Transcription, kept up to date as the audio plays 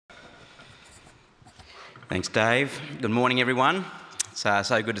Thanks, Dave. Good morning, everyone. It's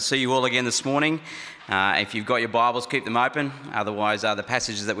so good to see you all again this morning. If you've got your Bibles, keep them open. Otherwise, the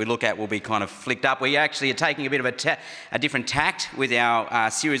passages that we look at will be kind of flicked up. We actually are taking a bit of a different tact with our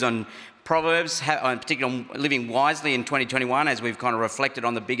series on Proverbs, particularly on living wisely in 2021, as we've kind of reflected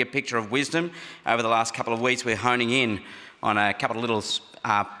on the bigger picture of wisdom. Over the last couple of weeks, we're honing in on a couple of little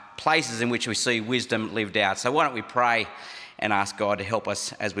places in which we see wisdom lived out. So why don't we pray and ask God to help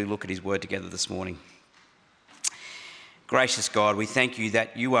us as we look at his word together this morning. Gracious God, we thank you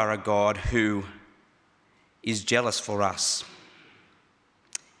that you are a God who is jealous for us.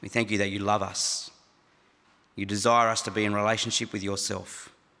 We thank you that you love us. You desire us to be in relationship with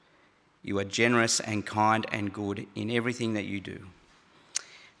yourself. You are generous and kind and good in everything that you do.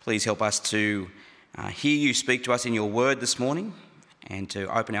 Please help us to hear you speak to us in your word this morning and to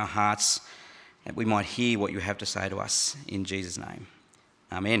open our hearts that we might hear what you have to say to us in Jesus' name.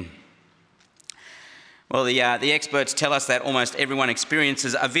 Amen. Well, the experts tell us that almost everyone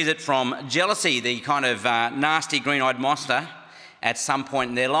experiences a visit from jealousy, the kind of nasty green-eyed monster, at some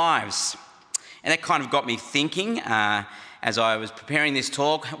point in their lives. And that kind of got me thinking as I was preparing this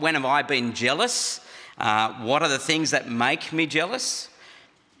talk, when have I been jealous? What are the things that make me jealous?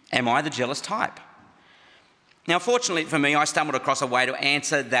 Am I the jealous type? Now, fortunately for me, I stumbled across a way to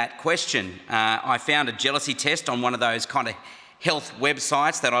answer that question. I found a jealousy test on one of those kind of health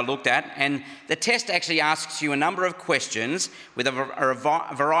websites that I looked at, and the test actually asks you a number of questions with a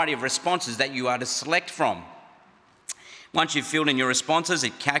variety of responses that you are to select from. Once you've filled in your responses,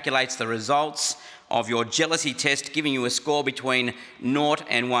 it calculates the results of your jealousy test, giving you a score between 0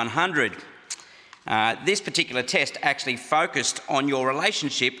 and 100. This particular test actually focused on your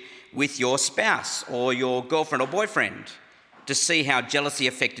relationship with your spouse or your girlfriend or boyfriend to see how jealousy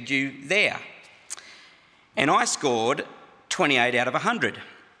affected you there. And I scored 28 out of 100.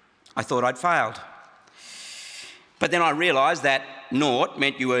 I thought I'd failed. But then I realised that 0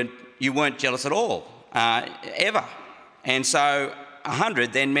 meant you weren't jealous at all, ever. And so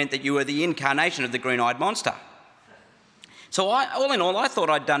 100 then meant that you were the incarnation of the green-eyed monster. So all in all, I thought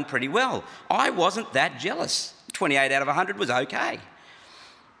I'd done pretty well. I wasn't that jealous. 28 out of 100 was okay.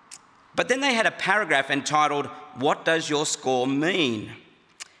 But then they had a paragraph entitled, "What does your score mean?"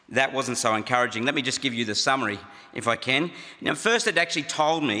 That wasn't so encouraging. Let me just give you the summary, if I can. Now, first, it actually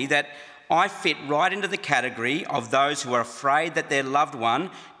told me that I fit right into the category of those who are afraid that their loved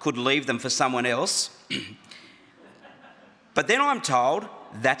one could leave them for someone else. But then I'm told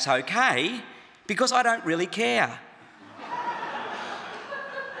that's okay because I don't really care.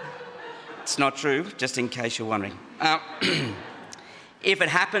 It's not true, just in case you're wondering. If it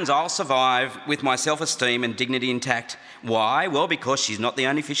happens, I'll survive with my self-esteem and dignity intact. Why? Well, because she's not the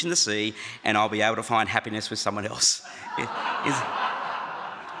only fish in the sea, and I'll be able to find happiness with someone else.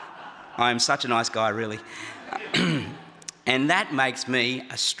 I am such a nice guy, really. And that makes me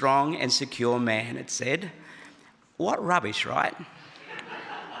a strong and secure man, it said. What rubbish, right?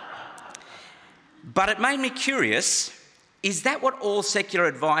 But it made me curious, is that what all secular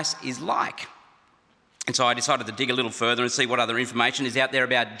advice is like? And so I decided to dig a little further and see what other information is out there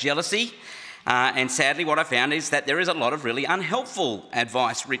about jealousy. And sadly, what I found is that there is a lot of really unhelpful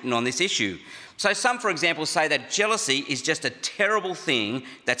advice written on this issue. So some, for example, say that jealousy is just a terrible thing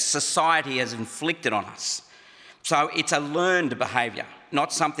that society has inflicted on us. So it's a learned behaviour,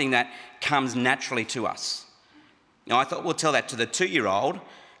 not something that comes naturally to us. Now, I thought we'll tell that to the 2-year-old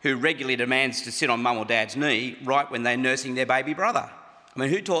who regularly demands to sit on mum or dad's knee right when they're nursing their baby brother. I mean,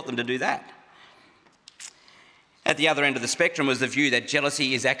 who taught them to do that? At the other end of the spectrum was the view that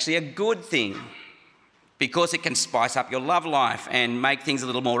jealousy is actually a good thing because it can spice up your love life and make things a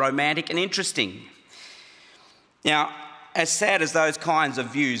little more romantic and interesting. Now, as sad as those kinds of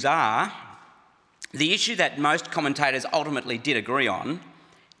views are, the issue that most commentators ultimately did agree on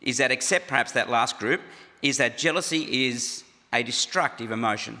is that, except perhaps that last group, is that jealousy is a destructive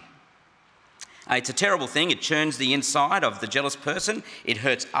emotion. It's a terrible thing. It churns the inside of the jealous person. It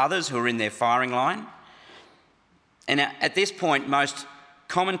hurts others who are in their firing line. And at this point, most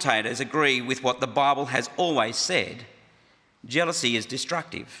commentators agree with what the Bible has always said. Jealousy is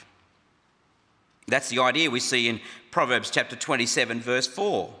destructive. That's the idea we see in Proverbs chapter 27, verse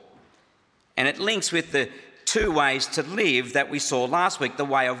 4. And it links with the 2 ways to live that we saw last week, the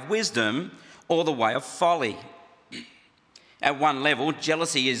way of wisdom or the way of folly. At one level,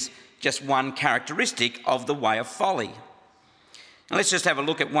 jealousy is just one characteristic of the way of folly. Now let's just have a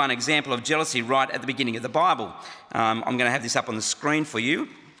look at one example of jealousy right at the beginning of the Bible. I'm going to have this up on the screen for you.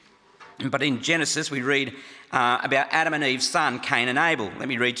 But in Genesis, we read about Adam and Eve's son, Cain and Abel. Let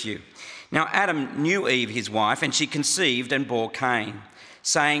me read to you. Now Adam knew Eve, his wife, and she conceived and bore Cain.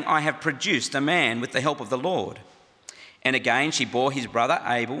 saying, I have produced a man with the help of the Lord. And again she bore his brother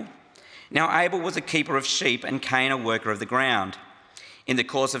Abel. Now Abel was a keeper of sheep and Cain a worker of the ground. In the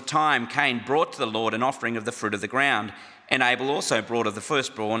course of time, Cain brought to the Lord an offering of the fruit of the ground, and Abel also brought of the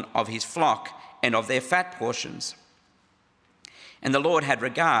firstborn of his flock and of their fat portions. And the Lord had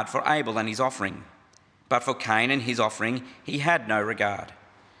regard for Abel and his offering, but for Cain and his offering he had no regard.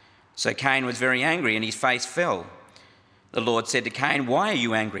 So Cain was very angry, and his face fell. The Lord said to Cain, Why are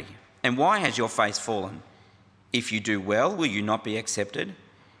you angry? And why has your face fallen? If you do well, will you not be accepted?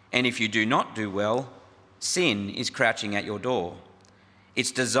 And if you do not do well, sin is crouching at your door.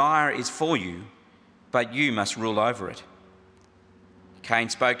 Its desire is for you, but you must rule over it. Cain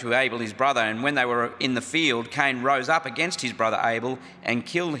spoke to Abel his brother, and when they were in the field, Cain rose up against his brother Abel and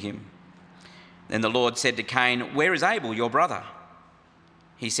killed him. Then the Lord said to Cain, Where is Abel, your brother?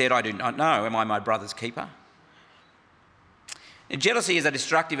 He said, I do not know. Am I my brother's keeper? And jealousy is a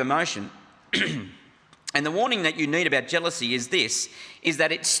destructive emotion. And the warning that you need about jealousy is this, is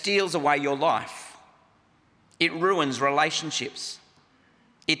that it steals away your life. It ruins relationships.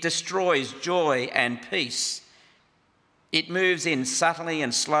 It destroys joy and peace. It moves in subtly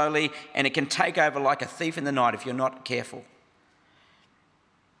and slowly, and it can take over like a thief in the night if you're not careful.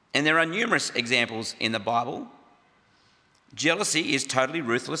 And there are numerous examples in the Bible. Jealousy is totally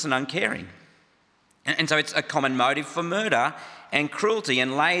ruthless and uncaring. And so it's a common motive for murder and cruelty,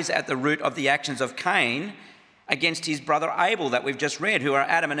 and lays at the root of the actions of Cain against his brother Abel that we've just read, who are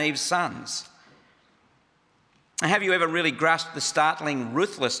Adam and Eve's sons. Have you ever really grasped the startling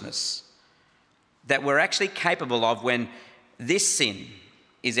ruthlessness that we're actually capable of when this sin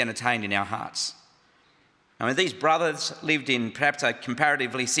is entertained in our hearts? I mean, these brothers lived in perhaps a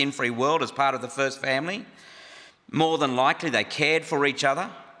comparatively sin-free world as part of the first family. More than likely they cared for each other,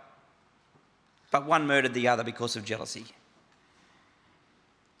 but one murdered the other because of jealousy.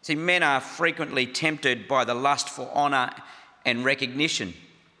 See, men are frequently tempted by the lust for honour and recognition.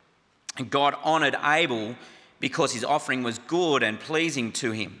 And God honoured Abel because his offering was good and pleasing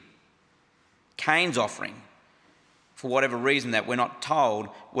to him. Cain's offering, for whatever reason that we're not told,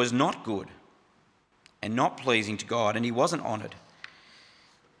 was not good and not pleasing to God, and he wasn't honoured.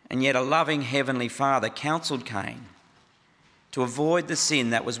 And yet a loving heavenly Father counselled Cain to avoid the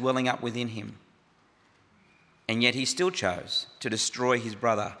sin that was welling up within him. And yet he still chose to destroy his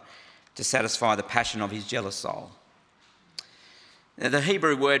brother to satisfy the passion of his jealous soul. Now, the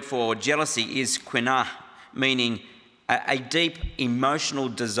Hebrew word for jealousy is quinah, meaning a deep emotional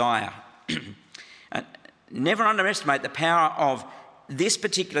desire. Never underestimate the power of this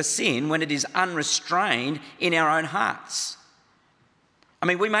particular sin when it is unrestrained in our own hearts. I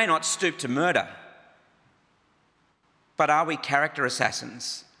mean, we may not stoop to murder, but are we character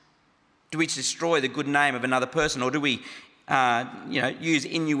assassins? Do we destroy the good name of another person, or do we use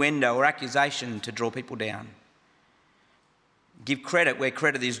innuendo or accusation to draw people down? Give credit where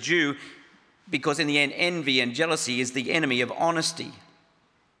credit is due, because in the end, envy and jealousy is the enemy of honesty.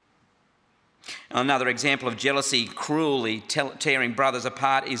 Another example of jealousy cruelly tearing brothers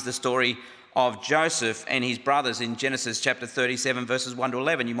apart is the story of Joseph and his brothers in Genesis chapter 37, verses 1 to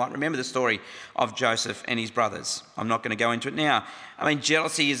 11. You might remember the story of Joseph and his brothers. I'm not going to go into it now. I mean,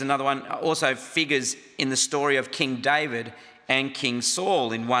 jealousy is another one. Also figures in the story of King David and King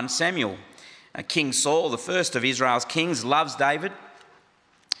Saul in 1 Samuel. King Saul, the first of Israel's kings, loves David.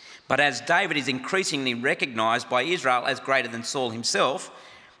 But as David is increasingly recognised by Israel as greater than Saul himself,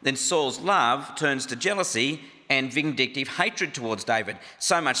 then Saul's love turns to jealousy and vindictive hatred towards David,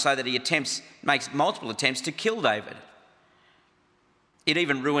 so much so that he makes multiple attempts to kill David. It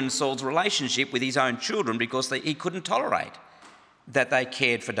even ruined Saul's relationship with his own children because he couldn't tolerate that they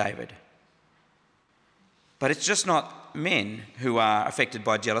cared for David. But it's just not men who are affected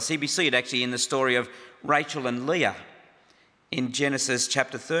by jealousy. We see it actually in the story of Rachel and Leah in Genesis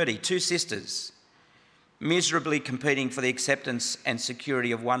chapter 30, two sisters, miserably competing for the acceptance and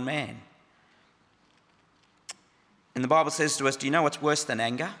security of one man. And the Bible says to us, do you know what's worse than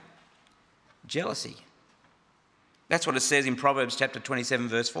anger? Jealousy. That's what it says in Proverbs chapter 27,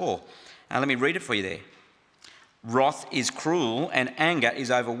 verse 4. Now let me read it for you there. Wrath is cruel and anger is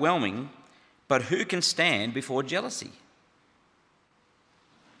overwhelming, but who can stand before jealousy?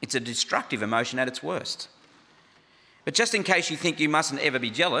 It's a destructive emotion at its worst. But just in case you think you mustn't ever be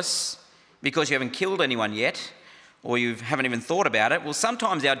jealous because you haven't killed anyone yet, or you haven't even thought about it, well,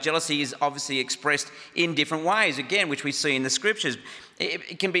 sometimes our jealousy is obviously expressed in different ways, again, which we see in the scriptures.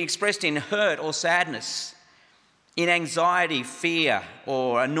 It can be expressed in hurt or sadness, in anxiety, fear,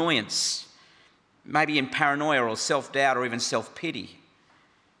 or annoyance, maybe in paranoia or self-doubt or even self-pity,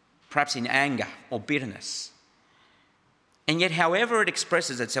 perhaps in anger or bitterness. And yet, however it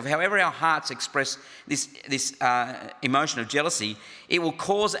expresses itself, however our hearts express this emotion of jealousy, it will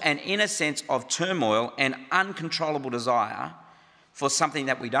cause an inner sense of turmoil and uncontrollable desire for something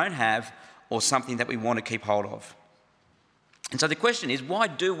that we don't have or something that we want to keep hold of. And so the question is, why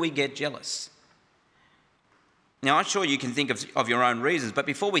do we get jealous? Now, I'm sure you can think of your own reasons, but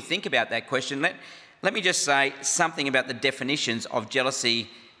before we think about that question, let me just say something about the definitions of jealousy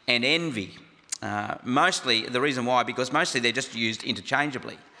and envy. Mostly, the reason why, because mostly they're just used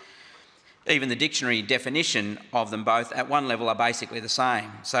interchangeably. Even the dictionary definition of them both at one level are basically the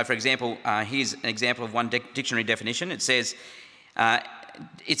same. So, for example, here's an example of one dictionary definition. It says,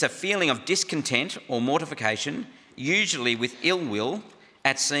 it's a feeling of discontent or mortification, usually with ill will,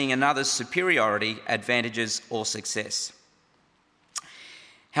 at seeing another's superiority, advantages, or success.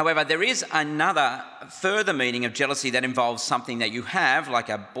 However, there is another further meaning of jealousy that involves something that you have, like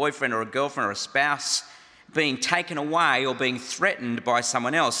a boyfriend or a girlfriend or a spouse, being taken away or being threatened by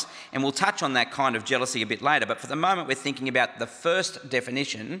someone else. And we'll touch on that kind of jealousy a bit later. But for the moment, we're thinking about the first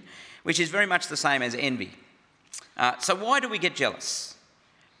definition, which is very much the same as envy. So why do we get jealous?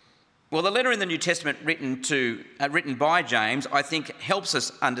 Well, the letter in the New Testament written by James, I think, helps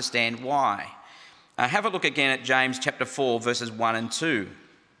us understand why. Have a look again at James chapter 4, verses 1 and 2.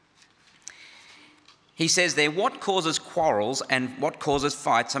 He says there, "What causes quarrels and what causes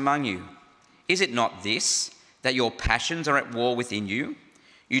fights among you? Is it not this, that your passions are at war within you?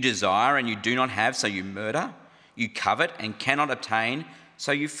 You desire and you do not have, so you murder. You covet and cannot obtain,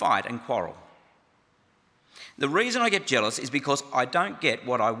 so you fight and quarrel." The reason I get jealous is because I don't get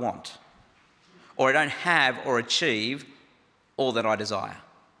what I want, or I don't have or achieve all that I desire.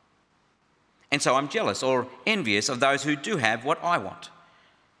 And so I'm jealous or envious of those who do have what I want,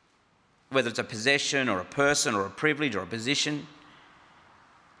 whether it's a possession or a person or a privilege or a position.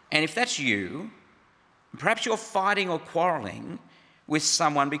 And if that's you, perhaps you're fighting or quarrelling with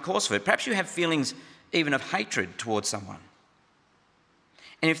someone because of it. Perhaps you have feelings even of hatred towards someone.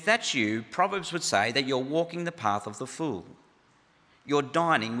 And if that's you, Proverbs would say that you're walking the path of the fool. You're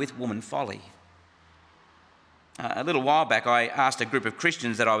dining with woman folly. A little while back, I asked a group of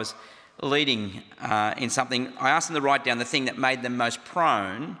Christians that I was leading in something, I asked them to write down the thing that made them most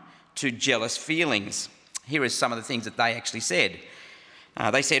prone to jealous feelings. Here is some of the things that they actually said.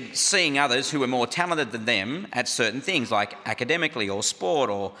 They said seeing others who were more talented than them at certain things, like academically or sport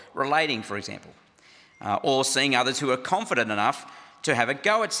or relating, for example. Or seeing others who were confident enough to have a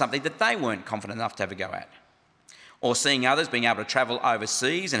go at something that they weren't confident enough to have a go at. Or seeing others being able to travel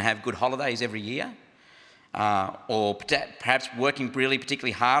overseas and have good holidays every year. Or perhaps working really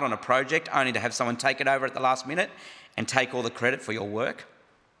particularly hard on a project only to have someone take it over at the last minute and take all the credit for your work.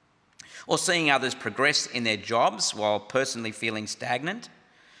 Or seeing others progress in their jobs while personally feeling stagnant.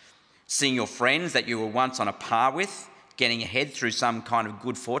 Seeing your friends that you were once on a par with getting ahead through some kind of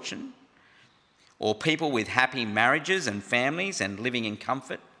good fortune. Or people with happy marriages and families and living in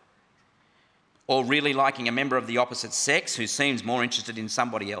comfort. Or really liking a member of the opposite sex who seems more interested in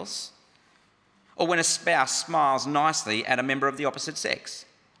somebody else. Or when a spouse smiles nicely at a member of the opposite sex.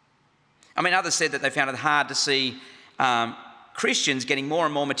 I mean, others said that they found it hard to see Christians getting more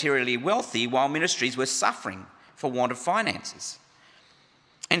and more materially wealthy while ministries were suffering for want of finances.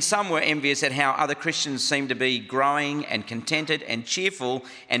 And some were envious at how other Christians seemed to be growing and contented and cheerful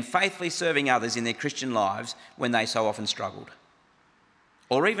and faithfully serving others in their Christian lives when they so often struggled.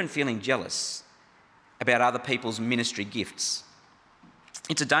 Or even feeling jealous about other people's ministry gifts.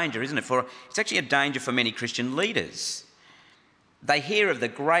 It's a danger, isn't it? It's actually a danger for many Christian leaders. They hear of the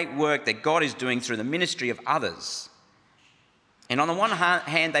great work that God is doing through the ministry of others. And on the one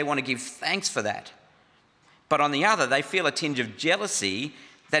hand, they want to give thanks for that. But on the other, they feel a tinge of jealousy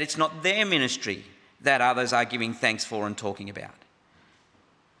that it's not their ministry that others are giving thanks for and talking about.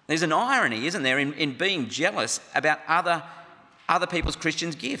 There's an irony, isn't there, in being jealous about other people's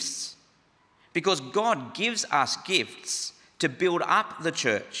Christians' gifts. Because God gives us gifts to build up the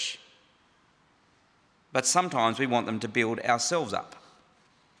church. But sometimes we want them to build ourselves up.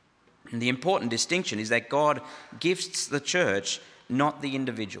 And the important distinction is that God gifts the church, not the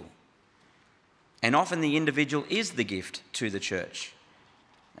individual. And often the individual is the gift to the church.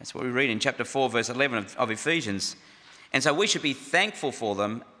 That's what we read in chapter 4, verse 11 of Ephesians. And so we should be thankful for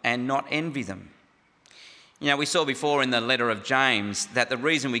them and not envy them. You know, we saw before in the letter of James that the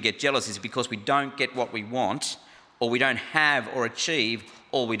reason we get jealous is because we don't get what we want, or we don't have or achieve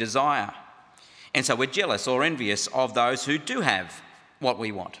all we desire. And so we're jealous or envious of those who do have what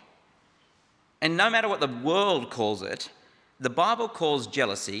we want. And no matter what the world calls it, the Bible calls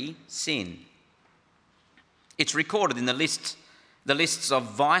jealousy sin. It's recorded in the lists of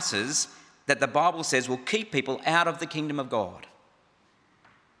vices that the Bible says will keep people out of the kingdom of God.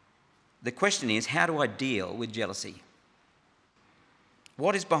 The question is, how do I deal with jealousy?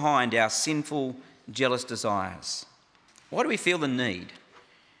 What is behind our sinful, jealous desires? Why do we feel the need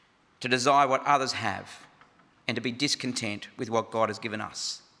to desire what others have and to be discontent with what God has given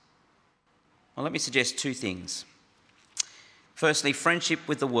us? Well, let me suggest two things. Firstly, friendship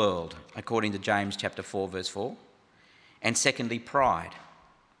with the world, according to James chapter 4, verse 4. And secondly, pride,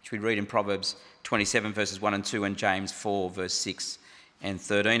 which we read in Proverbs 27, verses 1 and 2, and James 4, verse 6 and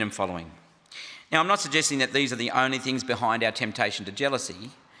 13 and following. Now, I'm not suggesting that these are the only things behind our temptation to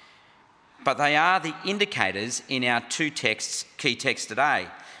jealousy, but they are the indicators in our two key texts today.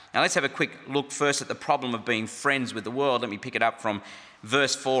 Now, let's have a quick look first at the problem of being friends with the world. Let me pick it up from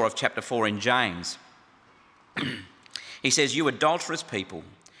verse 4 of chapter 4 in James. He says, "You adulterous people,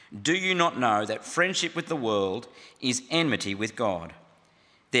 do you not know that friendship with the world is enmity with God?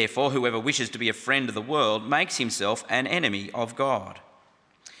 Therefore, whoever wishes to be a friend of the world makes himself an enemy of God."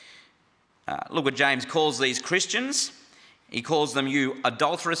 Look what James calls these Christians. He calls them, "you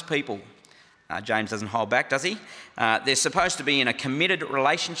adulterous people." James doesn't hold back, does he? They're supposed to be in a committed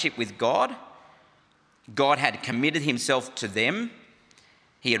relationship with God. God had committed himself to them.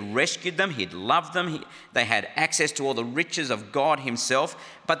 He had rescued them. He had loved them. They had access to all the riches of God himself,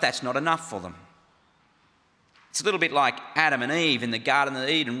 but that's not enough for them. It's a little bit like Adam and Eve in the Garden of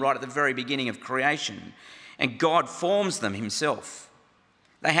Eden right at the very beginning of creation. And God forms them himself.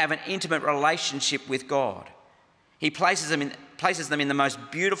 They have an intimate relationship with God. He places them in the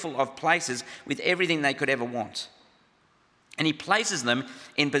most beautiful of places with everything they could ever want. And he places them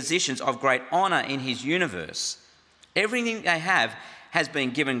in positions of great honour in his universe. Everything they have has been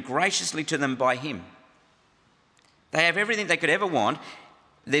given graciously to them by him. They have everything they could ever want.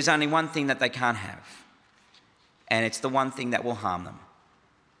 There's only one thing that they can't have, and it's the one thing that will harm them.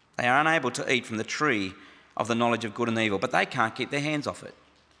 They are unable to eat from the tree of the knowledge of good and evil, but they can't keep their hands off it,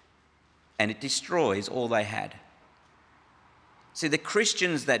 and it destroys all they had. See, the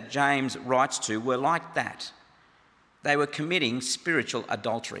Christians that James writes to were like that. They were committing spiritual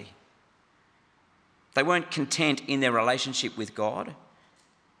adultery. They weren't content in their relationship with God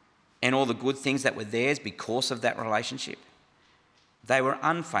and all the good things that were theirs because of that relationship. They were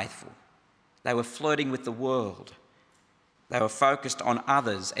unfaithful. They were flirting with the world. They were focused on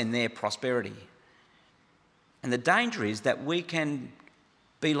others and their prosperity. And the danger is that we can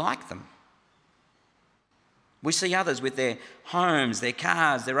be like them. We see others with their homes, their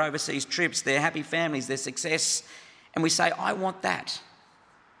cars, their overseas trips, their happy families, their success, and we say, I want that.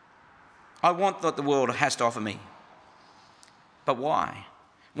 I want what the world has to offer me. But why?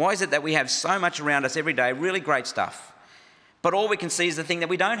 Why is it that we have so much around us every day, really great stuff, but all we can see is the thing that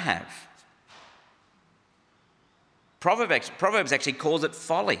we don't have? Proverbs actually calls it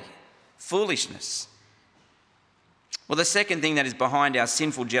folly, foolishness. Well, the second thing that is behind our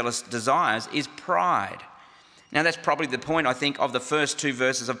sinful, jealous desires is pride. Now, that's probably the point, I think, of the first two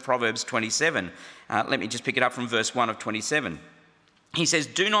verses of Proverbs 27. Let me just pick it up from verse 1 of 27. He says,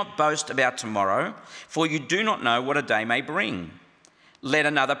 "Do not boast about tomorrow, for you do not know what a day may bring. Let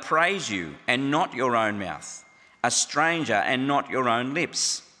another praise you, and not your own mouth, a stranger, and not your own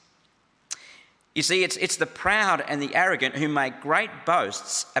lips." You see, it's the proud and the arrogant who make great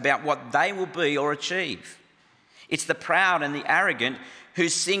boasts about what they will be or achieve. It's the proud and the arrogant who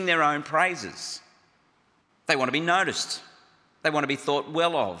sing their own praises. They want to be noticed. They want to be thought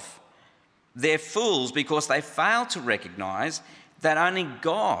well of. They're fools because they fail to recognise that only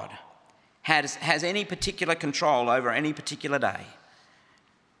God has any particular control over any particular day.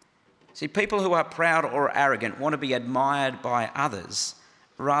 See, people who are proud or arrogant want to be admired by others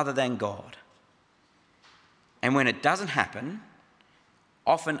rather than God. And when it doesn't happen,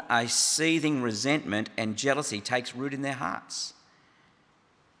 often a seething resentment and jealousy takes root in their hearts.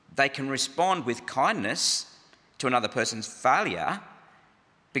 They can respond with kindness to another person's failure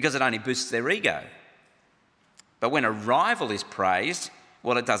because it only boosts their ego. But when a rival is praised,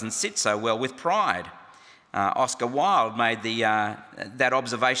 well, it doesn't sit so well with pride. Oscar Wilde made that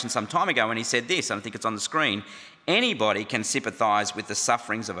observation some time ago when he said this, and I think it's on the screen: "Anybody can sympathise with the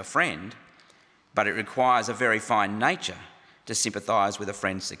sufferings of a friend, but it requires a very fine nature to sympathise with a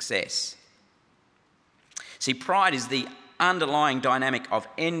friend's success." See, pride is the underlying dynamic of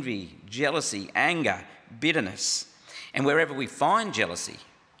envy, jealousy, anger, bitterness. And wherever we find jealousy,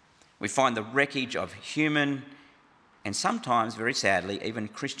 we find the wreckage of human and sometimes, very sadly, even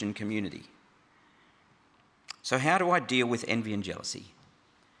Christian community. So how do I deal with envy and jealousy?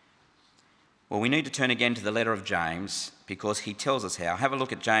 Well, we need to turn again to the letter of James because he tells us how. Have a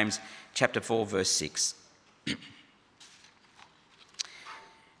look at James chapter 4, verse 6.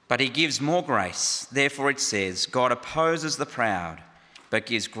 but he gives more grace. Therefore it says, God opposes the proud, but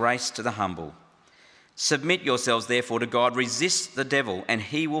gives grace to the humble. Submit yourselves therefore to God, resist the devil, and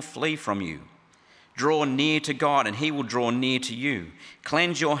he will flee from you. Draw near to God, and he will draw near to you.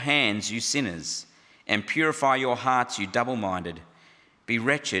 Cleanse your hands, you sinners, and purify your hearts, you double-minded. Be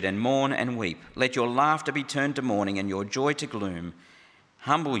wretched and mourn and weep. Let your laughter be turned to mourning and your joy to gloom.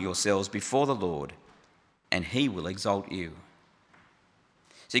 Humble yourselves before the Lord, and he will exalt you.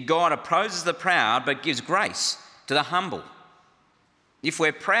 See, God opposes the proud, but gives grace to the humble. If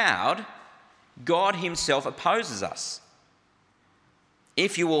we're proud, God himself opposes us.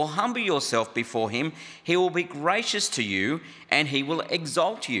 If you will humble yourself before him, he will be gracious to you and he will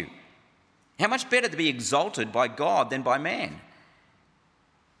exalt you. How much better to be exalted by God than by man?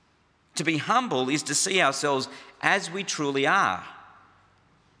 To be humble is to see ourselves as we truly are,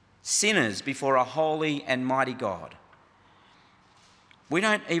 sinners before a holy and mighty God. We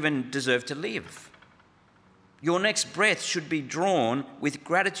don't even deserve to live. Your next breath should be drawn with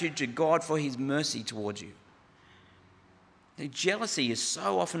gratitude to God for his mercy towards you. The jealousy is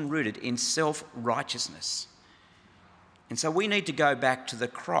so often rooted in self-righteousness. And so we need to go back to the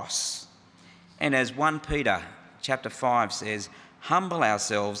cross. And as 1 Peter chapter 5 says, humble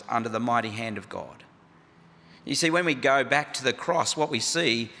ourselves under the mighty hand of God. You see, when we go back to the cross, what we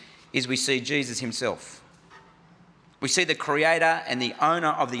see is we see Jesus himself. We see the creator and the owner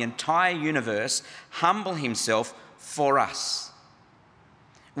of the entire universe humble himself for us.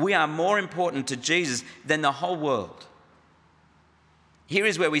 We are more important to Jesus than the whole world. Here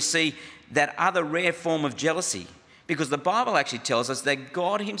is where we see that other rare form of jealousy, because the Bible actually tells us that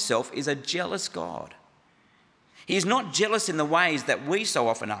God himself is a jealous God. He is not jealous in the ways that we so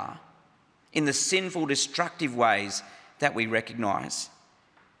often are, in the sinful, destructive ways that we recognise.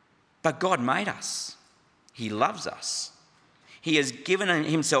 But God made us. He loves us. He has given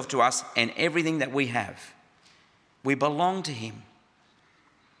himself to us and everything that we have. We belong to him.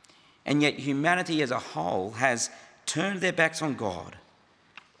 And yet humanity as a whole has turned their backs on God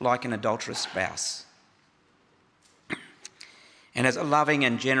like an adulterous spouse. And as a loving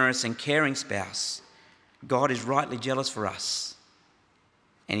and generous and caring spouse, God is rightly jealous for us.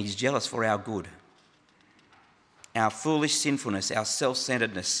 And he's jealous for our good. Our foolish sinfulness, our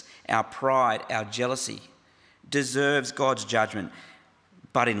self-centeredness, our pride, our jealousy deserves God's judgment.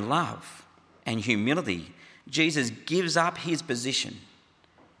 But in love and humility, Jesus gives up his position.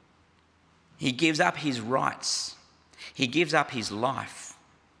 He gives up his rights. He gives up his life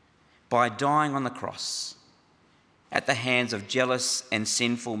by dying on the cross at the hands of jealous and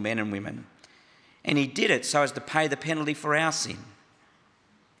sinful men and women. And he did it so as to pay the penalty for our sin,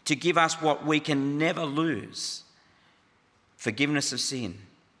 to give us what we can never lose: forgiveness of sin,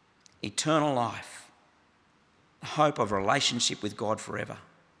 eternal life, hope of relationship with God forever,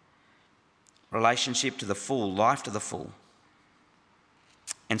 relationship to the full, life to the full.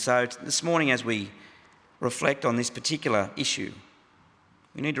 And so this morning, as we reflect on this particular issue,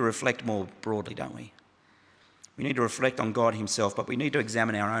 we need to reflect more broadly, don't we? We need to reflect on God himself, but we need to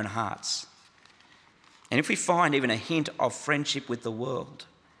examine our own hearts. And if we find even a hint of friendship with the world,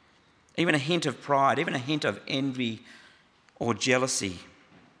 even a hint of pride, even a hint of envy or jealousy,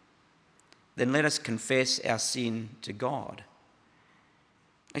 then let us confess our sin to God.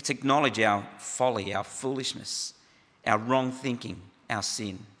 Let's acknowledge our folly, our foolishness, our wrong thinking, our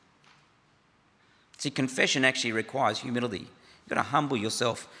sin. See, confession actually requires humility. You've got to humble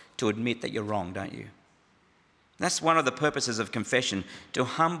yourself to admit that you're wrong, don't you? That's one of the purposes of confession, to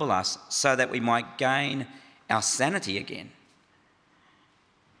humble us so that we might gain our sanity again.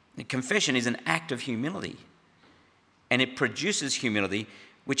 The confession is an act of humility, and it produces humility,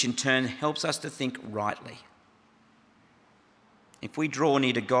 which in turn helps us to think rightly. If we draw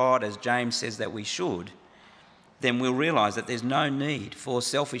near to God, as James says that we should, then we'll realise that there's no need for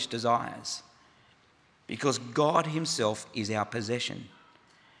selfish desires, because God himself is our possession,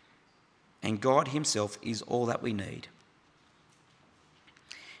 and God himself is all that we need.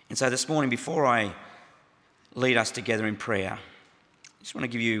 And so this morning, before I lead us together in prayer, I just want to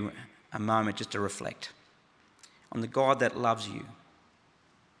give you a moment just to reflect on the God that loves you,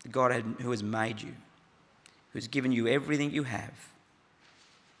 the God who has made you, who's given you everything you have,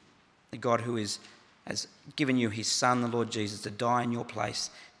 the God who has given you his Son, the Lord Jesus, to die in your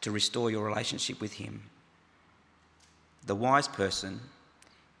place to restore your relationship with him. The wise person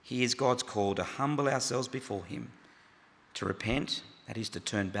hears God's call to humble ourselves before him, to repent, that is to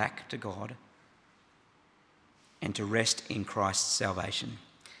turn back to God, and to rest in Christ's salvation.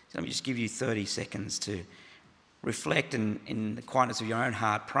 So let me just give you 30 seconds to reflect and in the quietness of your own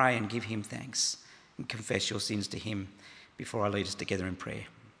heart, pray and give him thanks and confess your sins to him before I lead us together in prayer.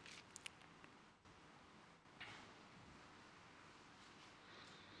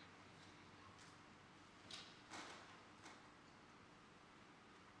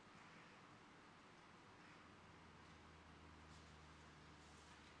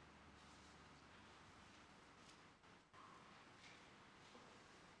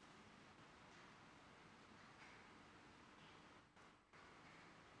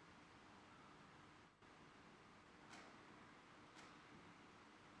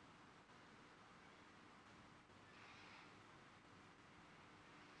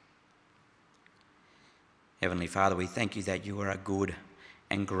 Heavenly Father, we thank you that you are a good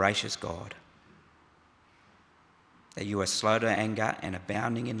and gracious God, that you are slow to anger and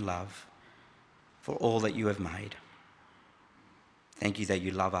abounding in love for all that you have made. Thank you that you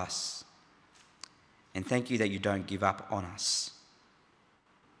love us, and thank you that you don't give up on us.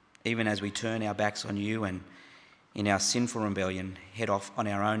 Even as we turn our backs on you and in our sinful rebellion head off on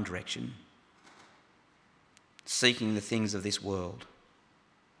our own direction, seeking the things of this world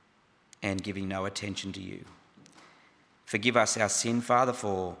and giving no attention to you. Forgive us our sin, Father,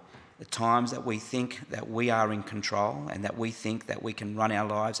 for the times that we think that we are in control and that we think that we can run our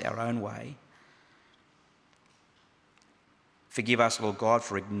lives our own way. Forgive us, Lord God,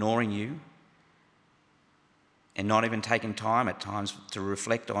 for ignoring you and not even taking time at times to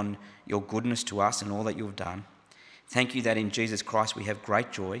reflect on your goodness to us and all that you have done. Thank you that in Jesus Christ we have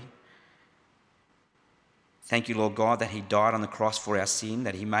great joy. Thank you, Lord God, that he died on the cross for our sin,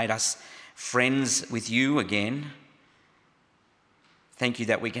 that he made us friends with you again. Thank you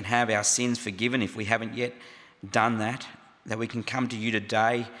that we can have our sins forgiven if we haven't yet done that we can come to you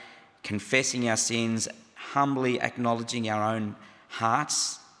today confessing our sins, humbly acknowledging our own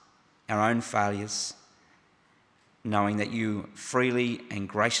hearts, our own failures, knowing that you freely and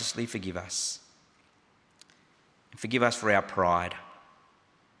graciously forgive us. Forgive us for our pride,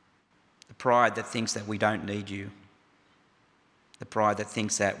 the pride that thinks that we don't need you, the pride that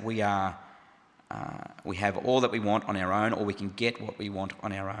thinks that we have all that we want on our own, or we can get what we want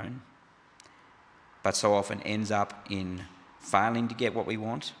on our own, but so often ends up in failing to get what we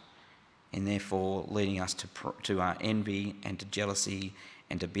want, and therefore leading us to envy and to jealousy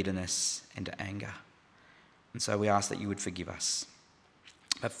and to bitterness and to anger. And so we ask that you would forgive us,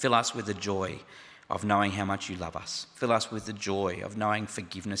 but fill us with the joy of knowing how much you love us. Fill us with the joy of knowing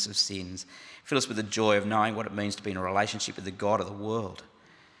forgiveness of sins. Fill us with the joy of knowing what it means to be in a relationship with the God of the world.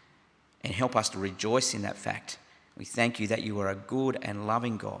 And help us to rejoice in that fact. We thank you that you are a good and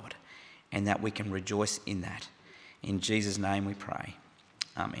loving God and that we can rejoice in that. In Jesus' name we pray.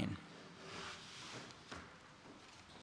 Amen.